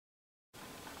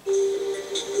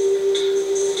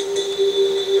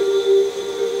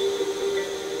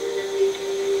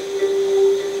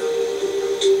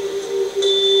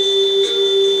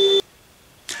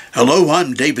Hello,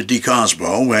 I'm David D.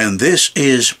 Cosbo, and this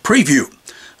is Preview,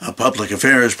 a public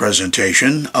affairs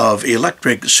presentation of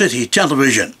Electric City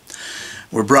Television.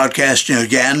 We're broadcasting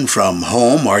again from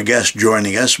home, our guest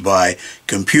joining us by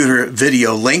computer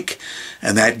video link,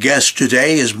 and that guest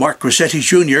today is Mark Rossetti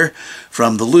Jr.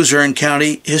 from the Luzerne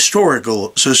County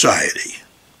Historical Society.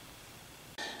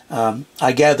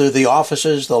 I gather the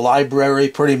offices, the library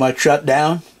pretty much shut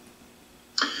down?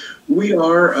 We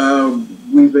are.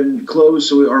 We've been closed,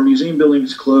 so our museum building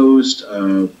is closed.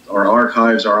 Our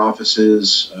archives, our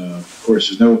offices. Of course,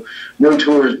 there's no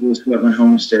tours of the Scotland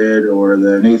Homestead or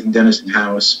the Nathan Dennison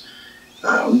House.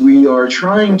 We are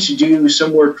trying to do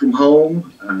some work from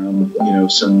home.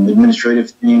 Some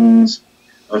administrative things,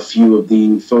 a few of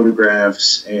the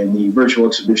photographs, and the virtual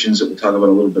exhibitions that we'll talk about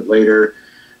a little bit later.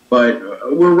 But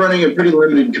we're running a pretty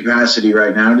limited capacity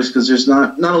right now, just because there's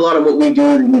not a lot of what we do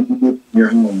in your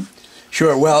home.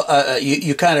 Sure. Well,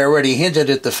 you kind of already hinted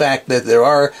at the fact that there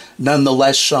are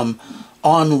nonetheless some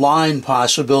online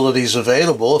possibilities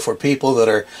available for people that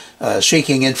are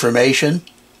seeking information.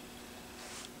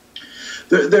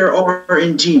 There are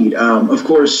indeed. Of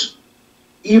course,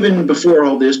 even before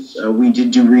all this, we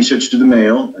did do research through the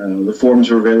mail. The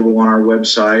forms are available on our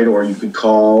website, or you could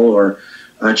call or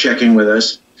check in with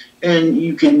us. And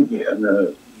you can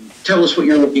tell us what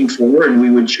you're looking for, and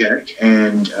we would check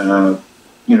and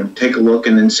take a look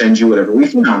and then send you whatever we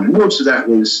found. And most of that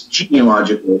was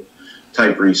genealogical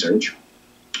type research.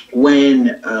 When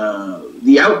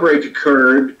the outbreak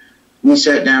occurred, we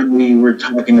sat down. We were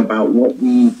talking about what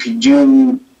we could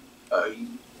do,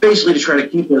 basically to try to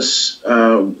keep us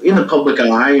in the public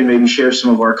eye and maybe share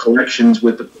some of our collections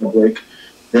with the public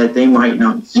that they might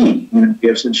not see. We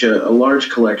have such a large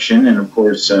collection, and of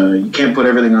course, you can't put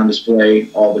everything on display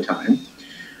all the time.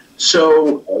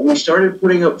 So we started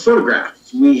putting up photographs.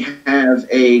 We have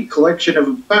a collection of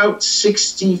about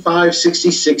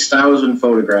 66,000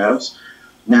 photographs.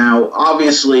 Now,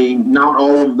 obviously, not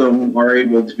all of them are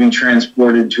able to be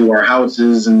transported to our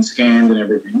houses and scanned and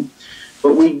everything,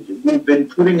 but we've been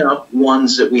putting up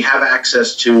ones that we have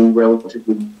access to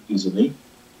relatively easily.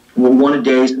 We're one a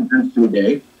day, sometimes two a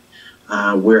day.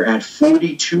 We're at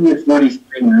 42 or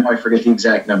 43 now, I forget the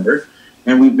exact number,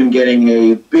 and we've been getting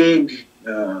a big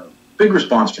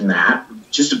response from that.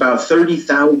 Just about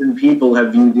 30,000 people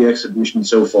have viewed the exhibition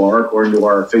so far, according to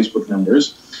our Facebook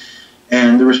numbers,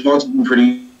 and the response has been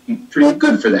pretty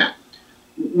good for that.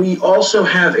 We also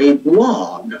have a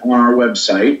blog on our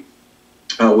website,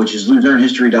 which is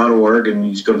LuzerneHistory.org, and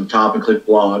you just go to the top and click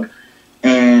blog.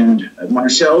 And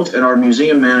myself and our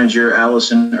museum manager,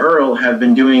 Allison Earle, have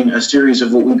been doing a series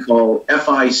of what we call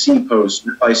FIC posts.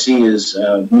 FIC is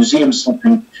museum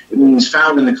something. It means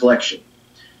found in the collection.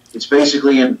 It's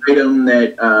basically an item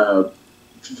that,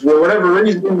 for whatever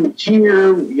reason,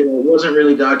 here, it wasn't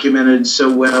really documented so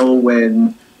well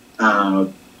when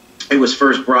it was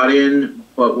first brought in.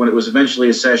 But when it was eventually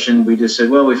accessioned, we just said,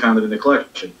 well, we found it in the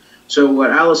collection. So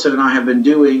what Allison and I have been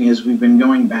doing is we've been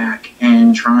going back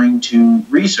and trying to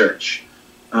research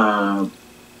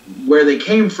where they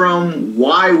came from,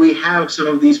 why we have some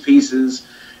of these pieces,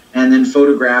 and then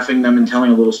photographing them and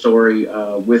telling a little story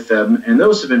with them. And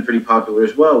those have been pretty popular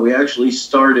as well. We actually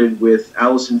started with,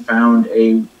 Allison found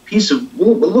a piece of,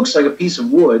 what looks like a piece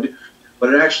of wood,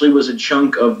 but it actually was a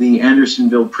chunk of the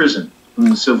Andersonville prison from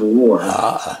the Civil War.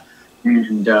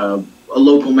 And a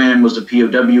local man was a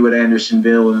POW at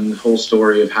Andersonville, and the whole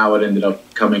story of how it ended up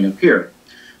coming up here.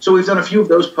 So we've done a few of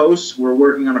those posts. We're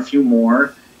working on a few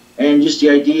more. And just the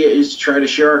idea is to try to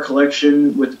share our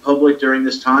collection with the public during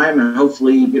this time and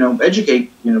hopefully,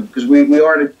 educate, because we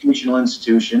are an educational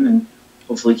institution, and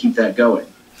hopefully keep that going.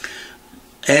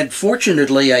 And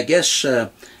fortunately, I guess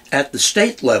at the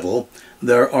state level,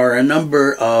 there are a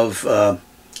number of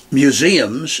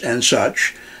museums and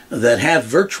such that have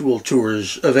virtual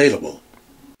tours available.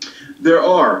 There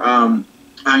are.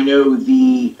 I know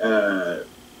the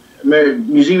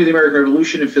Museum of the American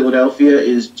Revolution in Philadelphia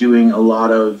is doing a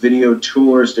lot of video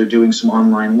tours. They're doing some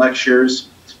online lectures.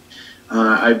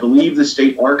 I believe the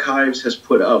State Archives has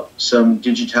put up some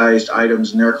digitized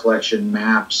items in their collection,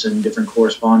 maps and different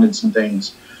correspondence and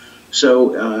things.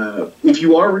 So if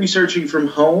you are researching from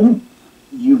home,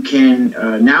 you can,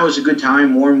 now is a good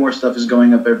time. More and more stuff is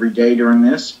going up every day during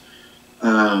this.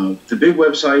 The big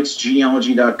websites,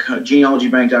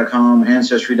 genealogybank.com,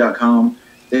 ancestry.com,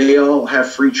 they all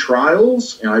have free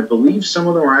trials, and I believe some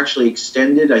of them are actually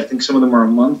extended. I think some of them are a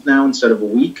month now instead of a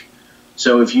week.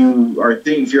 So if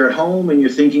you're at home and you're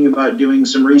thinking about doing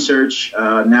some research,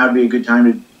 now would be a good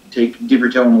time to dip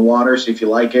your toe in the water, see if you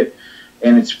like it,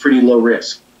 and it's pretty low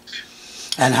risk.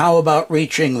 And how about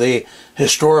reaching the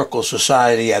Historical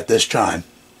Society at this time?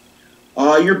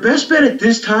 Your best bet at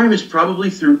this time is probably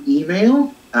through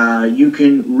email. You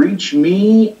can reach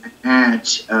me at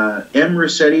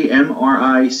mriccetti,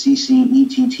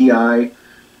 MRICCETTI,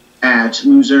 at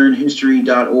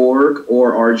LuzerneHistory.org,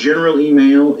 or our general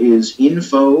email is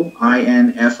info,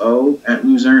 at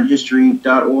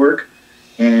LuzerneHistory.org,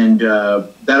 and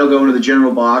that'll go into the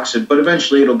general box, but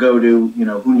eventually it'll go to,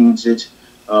 who needs it,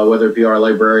 whether it be our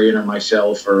librarian or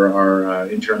myself or our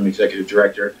interim executive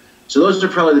director. So those are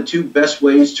probably the two best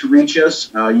ways to reach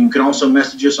us. You can also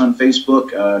message us on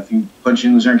Facebook. If you punch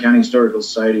in Luzerne County Historical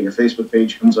Society, your Facebook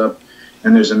page comes up,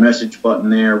 and there's a message button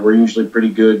there. We're usually pretty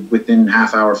good. Within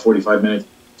half hour, 45 minutes,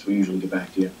 we usually get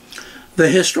back to you. The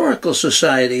Historical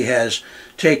Society has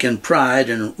taken pride,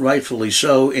 and rightfully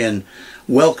so, in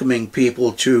welcoming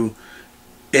people to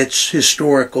its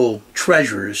historical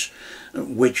treasures,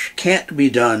 which can't be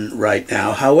done right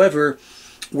now. However,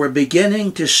 we're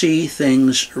beginning to see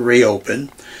things reopen.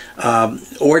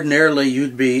 Ordinarily,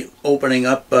 you'd be opening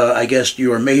up, I guess,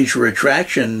 your major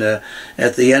attraction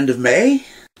at the end of May?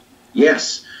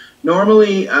 Yes.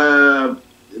 Normally, the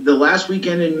last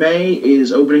weekend in May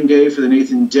is opening day for the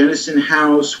Nathan Dennison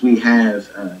House. We have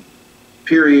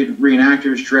period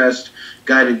reenactors dressed,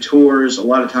 guided tours. A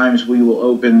lot of times we will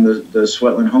open the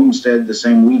Swetland Homestead the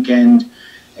same weekend,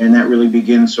 and that really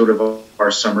begins sort of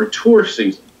our summer tour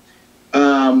season.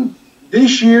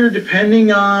 This year,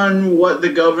 depending on what the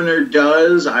governor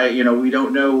does, we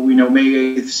don't know. We know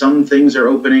May 8th, some things are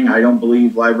opening. I don't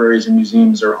believe libraries and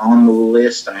museums are on the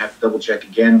list. I have to double check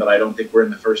again, but I don't think we're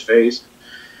in the first phase.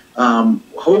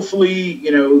 Hopefully,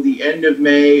 the end of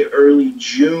May, early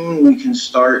June, we can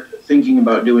start thinking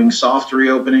about doing soft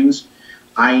reopenings.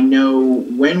 I know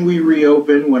when we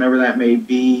reopen, whenever that may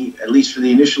be, at least for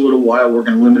the initial little while, we're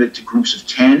going to limit it to groups of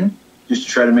 10, just to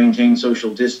try to maintain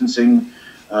social distancing.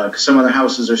 Because some of the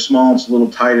houses are small, it's a little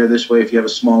tighter this way. If you have a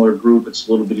smaller group, it's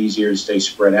a little bit easier to stay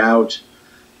spread out.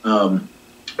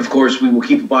 Of course, we will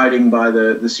keep abiding by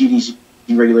the CDC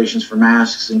regulations for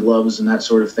masks and gloves and that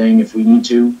sort of thing if we need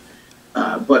to.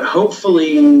 But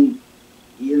hopefully, in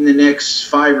the next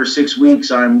 5 or 6 weeks,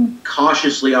 I'm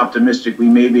cautiously optimistic we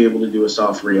may be able to do a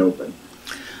soft reopen.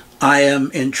 I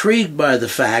am intrigued by the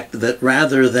fact that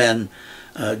rather than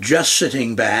just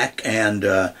sitting back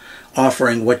and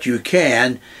offering what you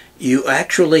can, you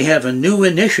actually have a new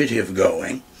initiative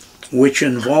going, which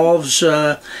involves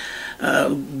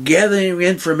gathering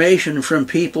information from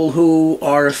people who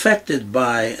are affected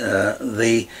by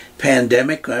the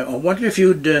pandemic. I wonder if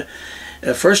you'd,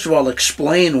 first of all,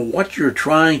 explain what you're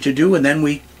trying to do, and then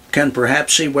we can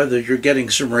perhaps see whether you're getting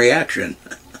some reaction.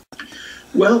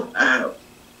 Well,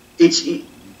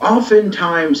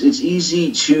 oftentimes it's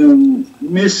easy to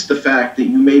miss the fact that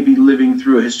you may be living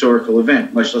through a historical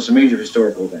event, much less a major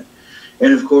historical event.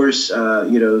 And of course,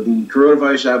 the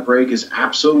coronavirus outbreak is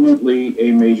absolutely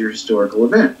a major historical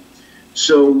event.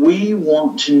 So we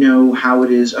want to know how it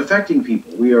is affecting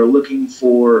people. We are looking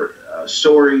for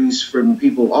stories from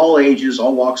people of all ages,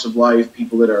 all walks of life,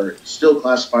 people that are still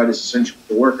classified as essential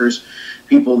workers,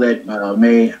 people that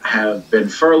may have been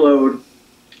furloughed,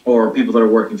 or people that are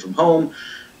working from home.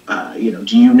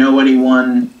 Do you know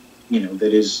anyone,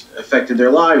 that has affected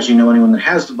their lives? Do you know anyone that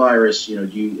has the virus?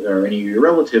 Or any of your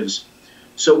relatives?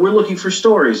 So we're looking for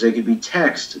stories. They could be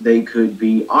text, they could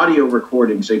be audio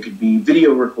recordings, they could be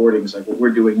video recordings like what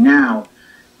we're doing now.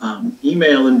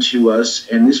 Email them to us,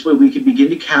 and this way we can begin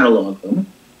to catalog them,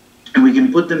 and we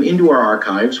can put them into our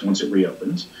archives once it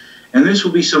reopens. And this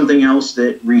will be something else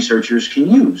that researchers can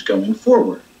use going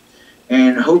forward.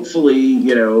 And hopefully,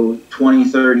 20,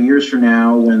 30 years from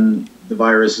now, when the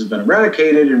virus has been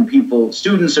eradicated and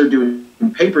students are doing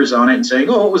papers on it and saying,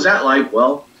 oh, what was that like?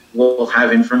 Well, we'll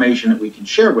have information that we can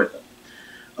share with them.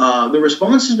 The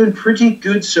response has been pretty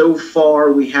good so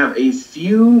far. We have a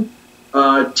few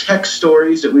text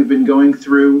stories that we've been going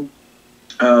through,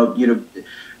 and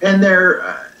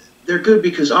they're good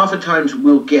because oftentimes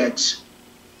they'll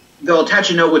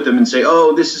attach a note with them and say,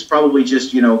 oh, this is probably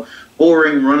just,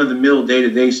 boring, run-of-the-mill,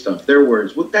 day-to-day stuff. Their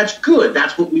words. Well, that's good.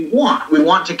 That's what we want. We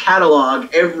want to catalog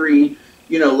every,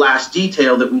 last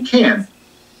detail that we can.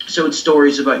 So it's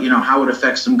stories about, how it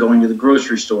affects them going to the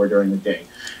grocery store during the day.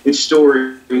 It's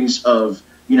stories of,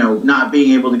 not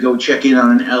being able to go check in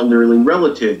on an elderly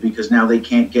relative because now they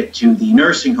can't get to the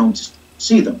nursing home to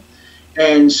see them.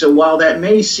 And so while that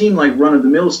may seem like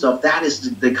run-of-the-mill stuff, that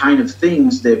is the kind of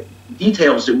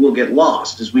details that will get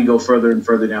lost as we go further and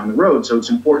further down the road. So it's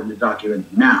important to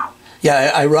document them now.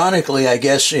 Yeah, ironically, I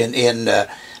guess in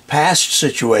past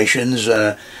situations.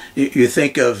 You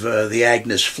think of the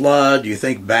Agnes flood, you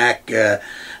think back to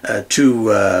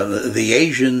the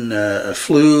Asian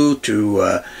flu,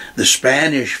 to the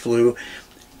Spanish flu.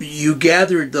 You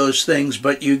gathered those things,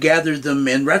 but you gathered them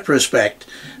in retrospect.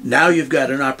 Now you've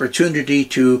got an opportunity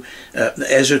to,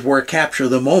 as it were, capture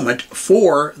the moment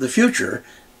for the future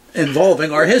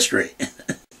involving our history.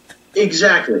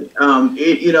 Exactly.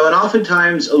 And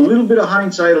oftentimes a little bit of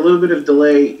hindsight, a little bit of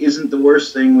delay isn't the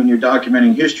worst thing when you're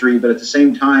documenting history, but at the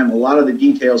same time, a lot of the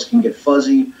details can get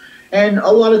fuzzy. And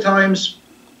a lot of times,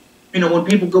 when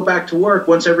people go back to work,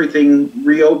 once everything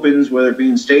reopens, whether it be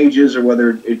in stages or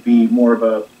whether it be more of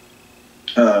a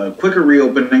quicker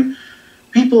reopening,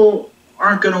 people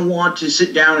aren't going to want to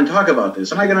sit down and talk about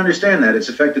this. And I can understand that. It's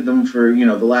affected them for,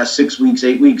 the last 6 weeks,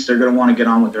 8 weeks. They're going to want to get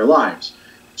on with their lives.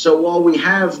 So while we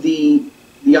have the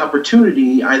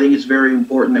opportunity, I think it's very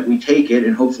important that we take it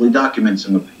and hopefully document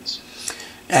some of these.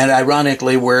 And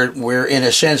ironically, we're in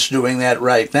a sense doing that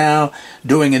right now,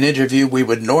 doing an interview we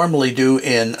would normally do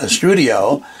in a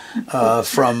studio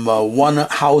from one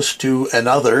house to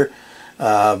another,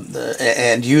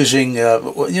 and using,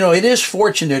 it is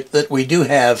fortunate that we do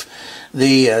have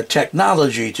the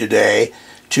technology today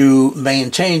to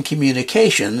maintain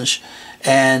communications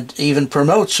and even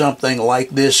promote something like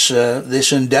this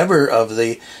endeavor of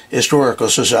the Historical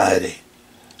Society.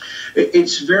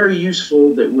 It's very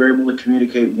useful that we're able to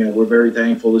communicate. We're very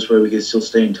thankful this way we can still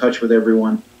stay in touch with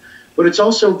everyone. But it's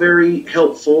also very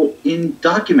helpful in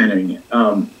documenting it.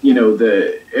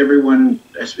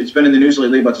 It's been in the news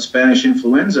lately about the Spanish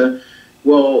influenza.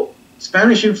 Well,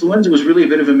 Spanish influenza was really a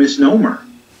bit of a misnomer.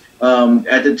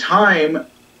 At the time,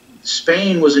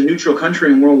 Spain was a neutral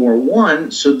country in World War I,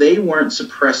 so they weren't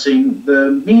suppressing the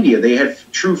media. They had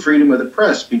true freedom of the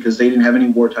press because they didn't have any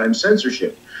wartime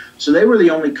censorship. So they were the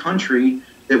only country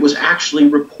that was actually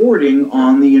reporting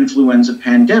on the influenza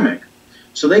pandemic.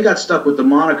 So they got stuck with the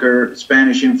moniker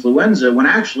Spanish influenza when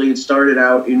actually it started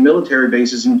out in military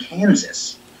bases in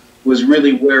Kansas, was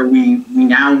really where we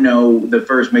now know the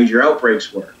first major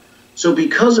outbreaks were. So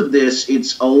because of this,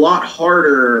 it's a lot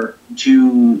harder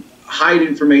to hide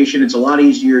information. It's a lot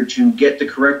easier to get the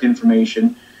correct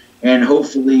information, and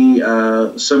hopefully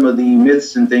some of the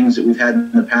myths and things that we've had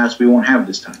in the past we won't have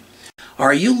this time.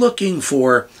 Are you looking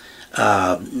for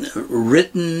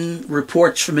written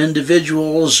reports from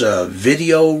individuals,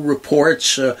 video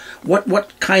reports?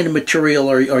 What kind of material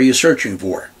are you searching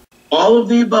for? All of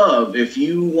the above. If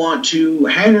you want to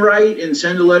handwrite and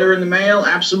send a letter in the mail,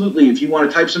 absolutely. If you want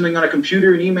to type something on a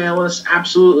computer and email us,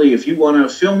 absolutely. If you want to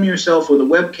film yourself with a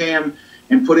webcam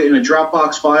and put it in a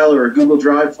Dropbox file or a Google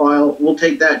Drive file, we'll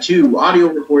take that too. Audio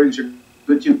recordings are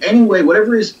good too. Anyway,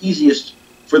 whatever is easiest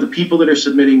for the people that are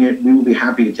submitting it, we will be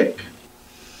happy to take.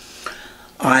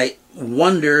 I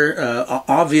wonder,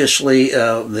 obviously,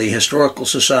 the Historical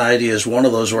Society is one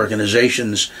of those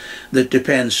organizations that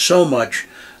depends so much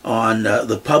on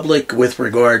the public with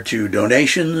regard to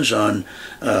donations, on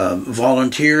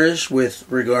volunteers with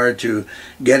regard to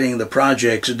getting the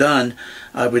projects done.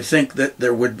 I would think that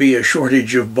there would be a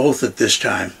shortage of both at this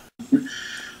time.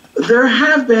 There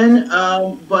have been,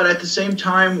 but at the same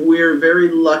time, we're very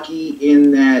lucky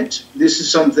in that this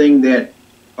is something that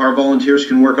our volunteers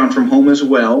can work on from home as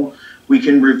well. We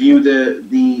can review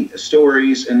the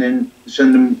stories and then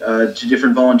send them to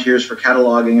different volunteers for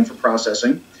cataloging and for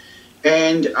processing.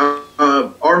 And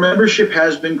our membership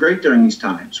has been great during these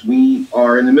times. We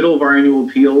are in the middle of our annual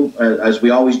appeal, as we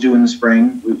always do in the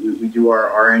spring. We do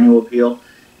our annual appeal,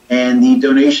 and the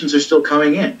donations are still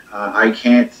coming in. I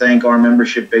can't thank our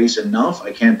membership base enough.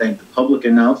 I can't thank the public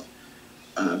enough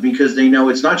because they know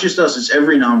it's not just us, it's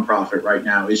every nonprofit right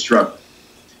now is struggling.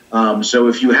 So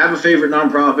if you have a favorite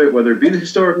nonprofit, whether it be the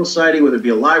Historical Society, whether it be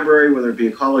a library, whether it be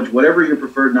a college, whatever your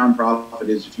preferred nonprofit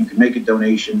is, if you can make a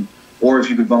donation, or if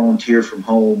you could volunteer from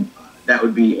home, that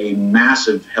would be a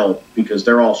massive help because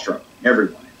they're all struggling.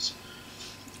 Everyone is.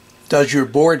 Does your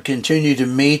board continue to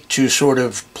meet to sort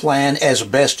of plan as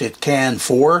best it can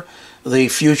for the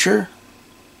future?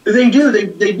 They do.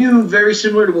 They do very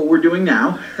similar to what we're doing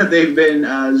now. They've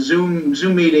been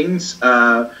Zoom meetings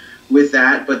with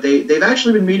that, but they've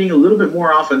actually been meeting a little bit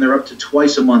more often. They're up to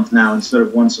twice a month now instead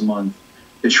of once a month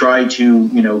to try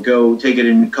to go take it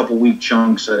in a couple week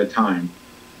chunks at a time.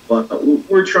 But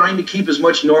we're trying to keep as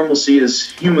much normalcy as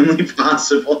humanly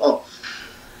possible.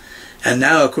 And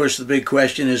now, of course, the big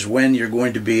question is when you're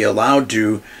going to be allowed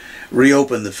to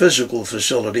reopen the physical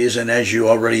facilities. And as you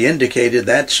already indicated,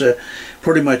 that's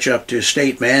pretty much up to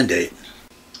state mandate.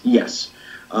 Yes.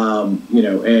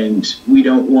 And we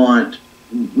don't want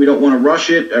to rush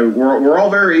it. We're all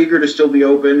very eager to still be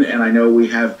open. And I know we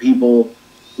have people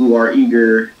who are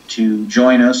eager to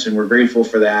join us, and we're grateful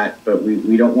for that, but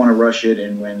we don't want to rush it.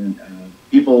 And when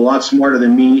people a lot smarter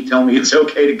than me tell me it's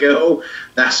okay to go,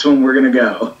 that's when we're going to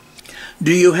go.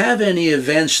 Do you have any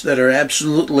events that are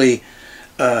absolutely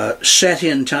set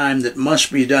in time that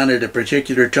must be done at a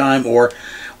particular time,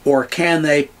 or can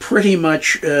they pretty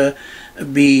much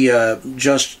be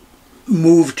just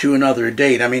moved to another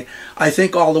date? I mean, I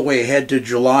think all the way ahead to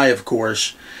July, of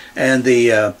course, and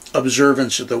the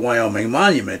observance of the Wyoming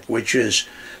Monument, which is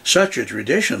such a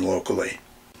tradition locally.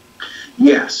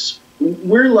 Yes,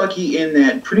 we're lucky in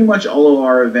that pretty much all of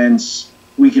our events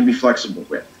we can be flexible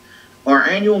with. Our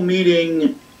annual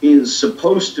meeting is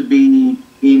supposed to be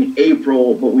in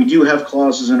April, but we do have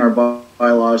clauses in our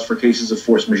bylaws for cases of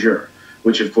force majeure,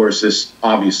 which of course this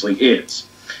obviously is.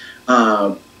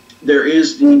 There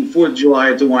is the 4th of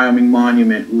July at the Wyoming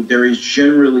Monument. There is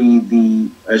generally the,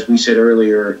 as we said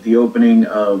earlier, the opening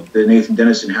of the Nathan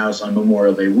Dennison House on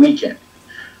Memorial Day weekend.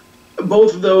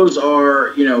 Both of those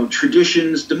are,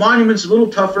 traditions. The monument's a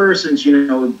little tougher since,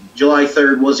 July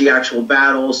 3rd was the actual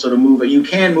battle, so to move it, you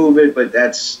can move it, but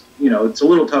that's, it's a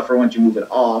little tougher once you move it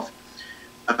off.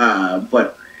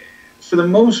 But for the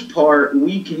most part,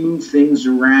 we can move things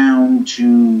around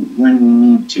to when we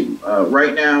need to.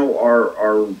 Right now,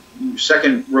 our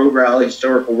second road rally,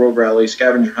 historical road rally,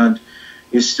 scavenger hunt,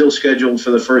 is still scheduled for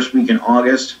the first week in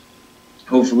August.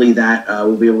 Hopefully that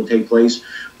will be able to take place.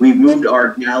 We've moved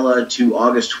our gala to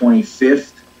August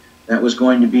 25th. That was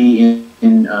going to be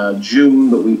in June,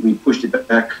 but we pushed it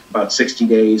back about 60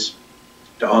 days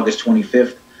to August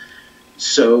 25th.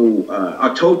 So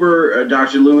October,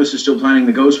 Dr. Lewis is still planning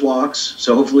the ghost walks.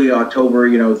 So hopefully October,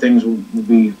 things will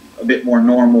be a bit more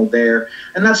normal there.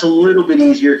 And that's a little bit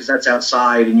easier because that's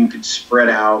outside and you can spread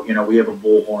out. We have a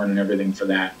bullhorn and everything for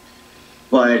that.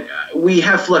 But we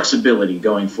have flexibility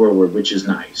going forward, which is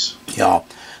nice. Yeah.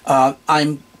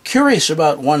 I'm curious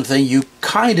about one thing. You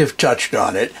kind of touched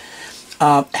on it.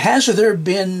 Has there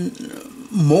been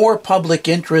more public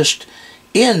interest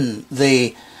in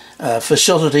the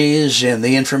facilities and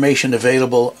the information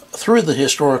available through the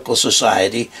Historical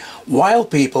Society while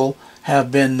people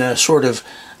have been sort of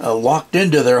locked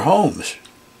into their homes?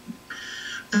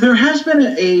 There has been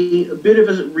a bit of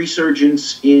a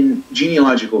resurgence in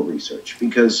genealogical research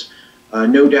because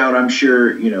no doubt, I'm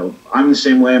sure, I'm the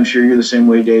same way. I'm sure you're the same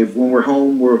way, Dave. When we're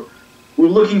home, we're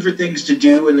looking for things to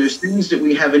do, and there's things that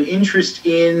we have an interest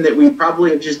in that we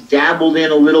probably have just dabbled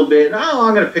in a little bit. Oh,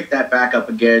 I'm going to pick that back up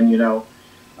again,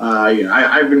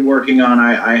 I've been working on,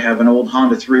 I have an old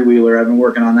Honda three-wheeler. I've been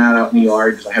working on that out in the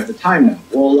yard because I have the time now.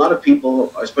 Well, a lot of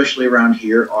people, especially around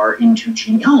here, are into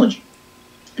genealogy.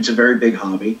 It's a very big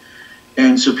hobby.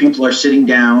 And so people are sitting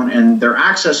down and they're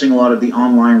accessing a lot of the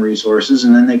online resources,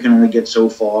 and then they can only get so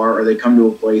far, or they come to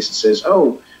a place that says,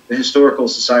 oh, the Historical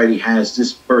Society has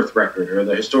this birth record, or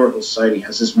the Historical Society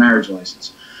has this marriage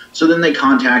license. So then they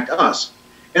contact us.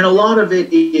 And a lot of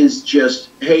it is just,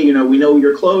 hey, we know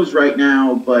you're closed right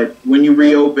now, but when you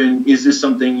reopen, is this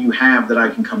something you have that I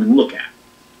can come and look at?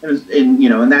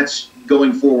 And that's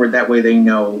going forward. That way they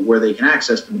know where they can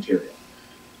access the material.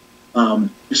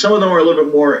 Some of them are a little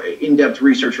bit more in-depth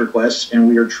research requests, and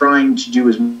we are trying to do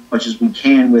as much as we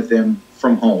can with them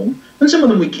from home. And some of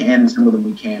them we can, and some of them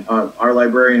we can't. Our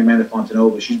librarian, Amanda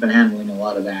Fontanova, she's been handling a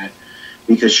lot of that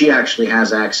because she actually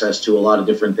has access to a lot of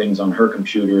different things on her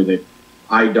computer that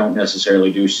I don't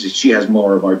necessarily do. She has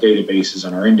more of our databases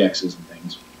and our indexes and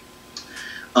things.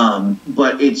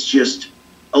 But it's just,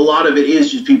 a lot of it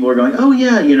is just people are going, oh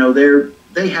yeah,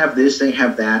 they have this, they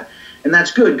have that. And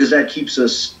that's good because that keeps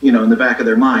us, in the back of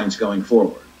their minds going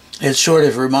forward. It sort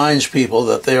of reminds people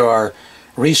that there are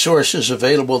resources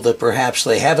available that perhaps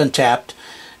they haven't tapped,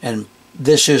 and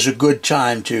this is a good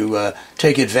time to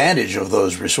take advantage of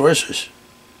those resources.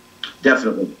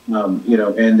 Definitely.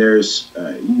 And there's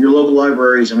your local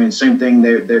libraries. I mean, same thing.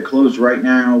 They're closed right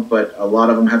now, but a lot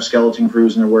of them have skeleton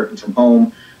crews and they're working from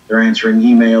home. They're answering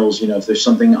emails. If there's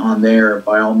something on there,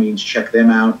 by all means, check them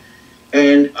out.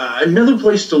 And another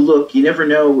place to look, you never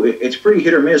know, it's pretty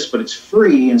hit or miss, but it's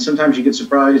free, and sometimes you get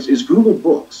surprised, is Google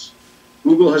Books.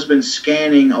 Google has been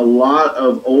scanning a lot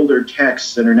of older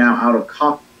texts that are now out of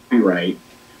copyright.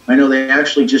 I know they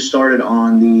actually just started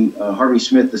on the Harvey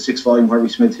Smith, the 6-volume Harvey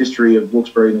Smith History of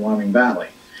Wilkes-Barre and the Wyoming Valley.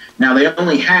 Now, they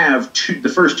only have the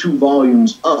first 2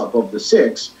 volumes up of the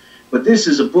 6, but this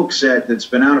is a book set that's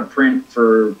been out of print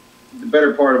for the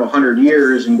better part of 100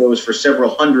 years and goes for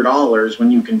several $100s when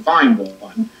you can find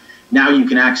one. Now you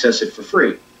can access it for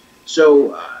free.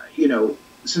 So,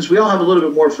 since we all have a little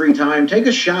bit more free time, take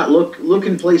a shot, look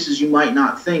in places you might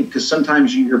not think, because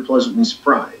sometimes you're pleasantly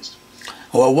surprised.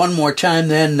 Well, one more time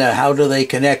then, how do they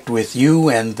connect with you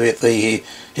and the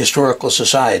Historical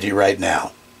Society right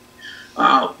now?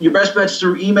 Your best bet's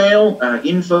through email,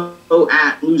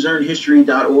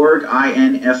 info@luzernehistory.org,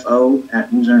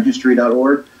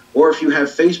 info@luzernehistory.org. Or if you have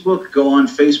Facebook, go on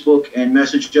Facebook and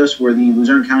message us. We're the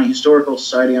Luzerne County Historical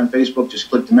Society on Facebook. Just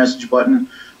click the message button.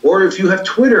 Or if you have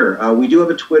Twitter, we do have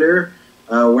a Twitter.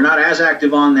 We're not as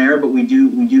active on there, but we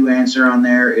do answer on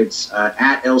there. It's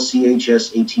at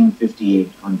LCHS1858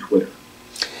 on Twitter.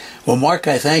 Well, Mark,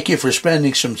 I thank you for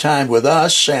spending some time with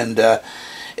us, and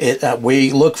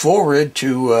we look forward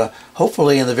to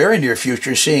hopefully in the very near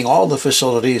future seeing all the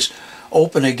facilities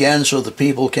open again so that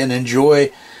people can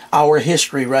enjoy our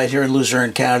history right here in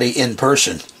Luzerne County in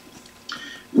person.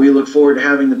 We look forward to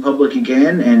having the public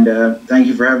again, and thank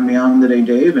you for having me on today,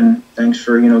 Dave, and thanks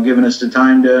for giving us the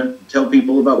time to tell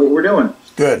people about what we're doing.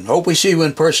 Good. Hope we see you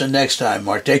in person next time,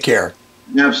 Mark. Take care.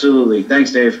 Absolutely.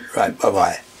 Thanks, Dave. Right.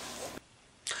 Bye-bye.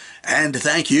 And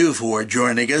thank you for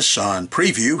joining us on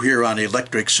Preview here on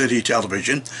Electric City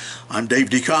Television. I'm Dave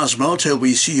DeCosmo. Till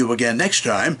we see you again next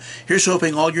time, here's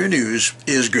hoping all your news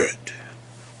is good.